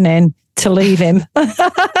poisoning to leave him.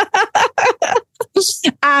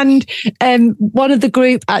 And one of the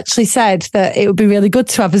group actually said that it would be really good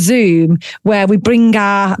to have a Zoom where we bring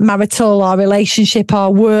our marital or relationship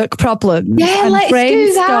or work problems and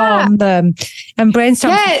brainstorm them. And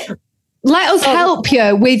brainstorm. Yeah, let us help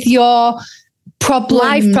you with your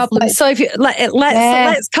life problems. So if you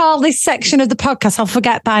let's call this section of the podcast, I'll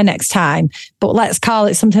forget by next time, but let's call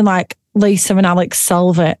it something like Lisa and Alex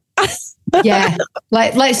Solve It. Yeah,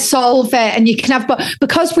 let's solve it. And you can have, but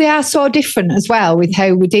because we are so different as well with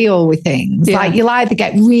how we deal with things, like you'll either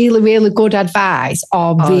get really, really good advice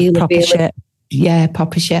or really proper shit. Yeah,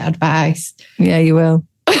 proper shit advice. Yeah, you will.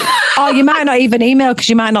 Or you might not even email because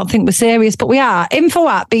you might not think we're serious, but we are.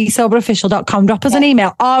 info@BeSoberOfficial.com. Drop us an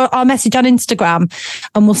email or message on Instagram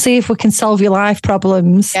and we'll see if we can solve your life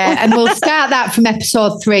problems. Yeah, and we'll start that from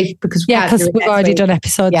episode 3 because we've already done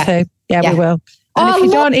episode 2. Yeah, we will. And if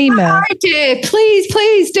you don't email,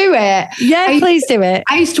 please do it. Yeah, please do it.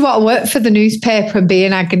 I used to want to work for the newspaper and be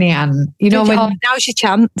an agony aunt. Now's your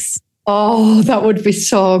chance. Oh, that would be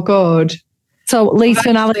so good. So Lisa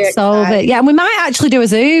and Alex Solve It. Yeah, and we might actually do a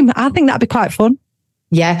Zoom. I think that'd be quite fun.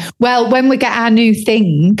 Yeah. Well, when we get our new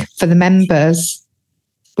thing for the members,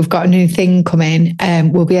 we've got a new thing coming,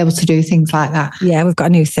 we'll be able to do things like that. Yeah, we've got a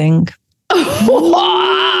new thing.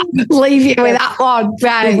 Leave you with that one.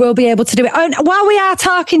 Right. We'll be able to do it. And while we are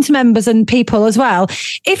talking to members and people as well,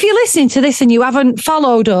 if you're listening to this and you haven't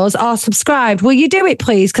followed us or subscribed, will you do it,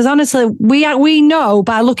 please? Because honestly, we know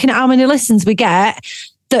by looking at how many listens we get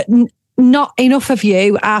that not enough of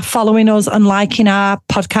you are following us and liking our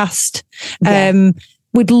podcast. Yeah.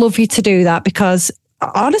 We'd love you to do that because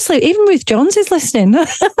honestly, even Ruth Jones is listening.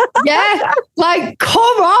 Yeah. Like, come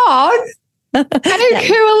on. How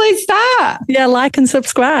cool is that? Yeah, like and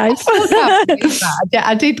subscribe.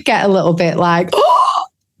 I did get a little bit like, oh,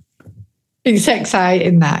 it's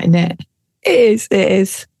exciting that, isn't it? It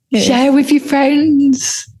is. Share with your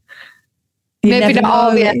friends. Maybe not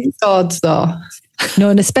all the episodes though. No,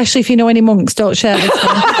 and especially if you know any monks, don't share this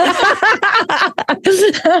one.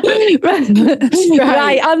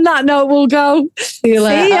 Right, on that note, we'll go. See you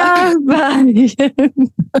later. See ya.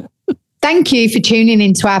 Bye. Thank you for tuning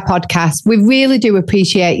into our podcast. We really do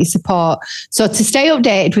appreciate your support. So to stay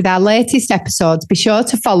updated with our latest episodes, be sure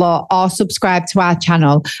to follow or subscribe to our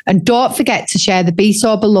channel. And don't forget to share the Be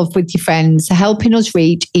Sober love with your friends, helping us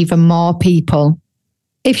reach even more people.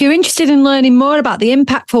 If you're interested in learning more about the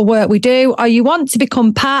impactful work we do, or you want to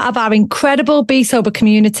become part of our incredible Be Sober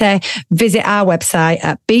community, visit our website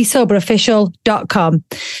at BeSoberOfficial.com.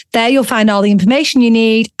 There you'll find all the information you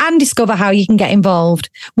need and discover how you can get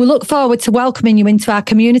involved. We look forward to welcoming you into our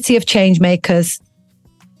community of change makers.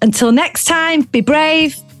 Until next time, be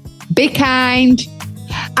brave, be kind,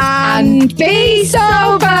 and be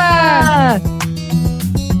sober!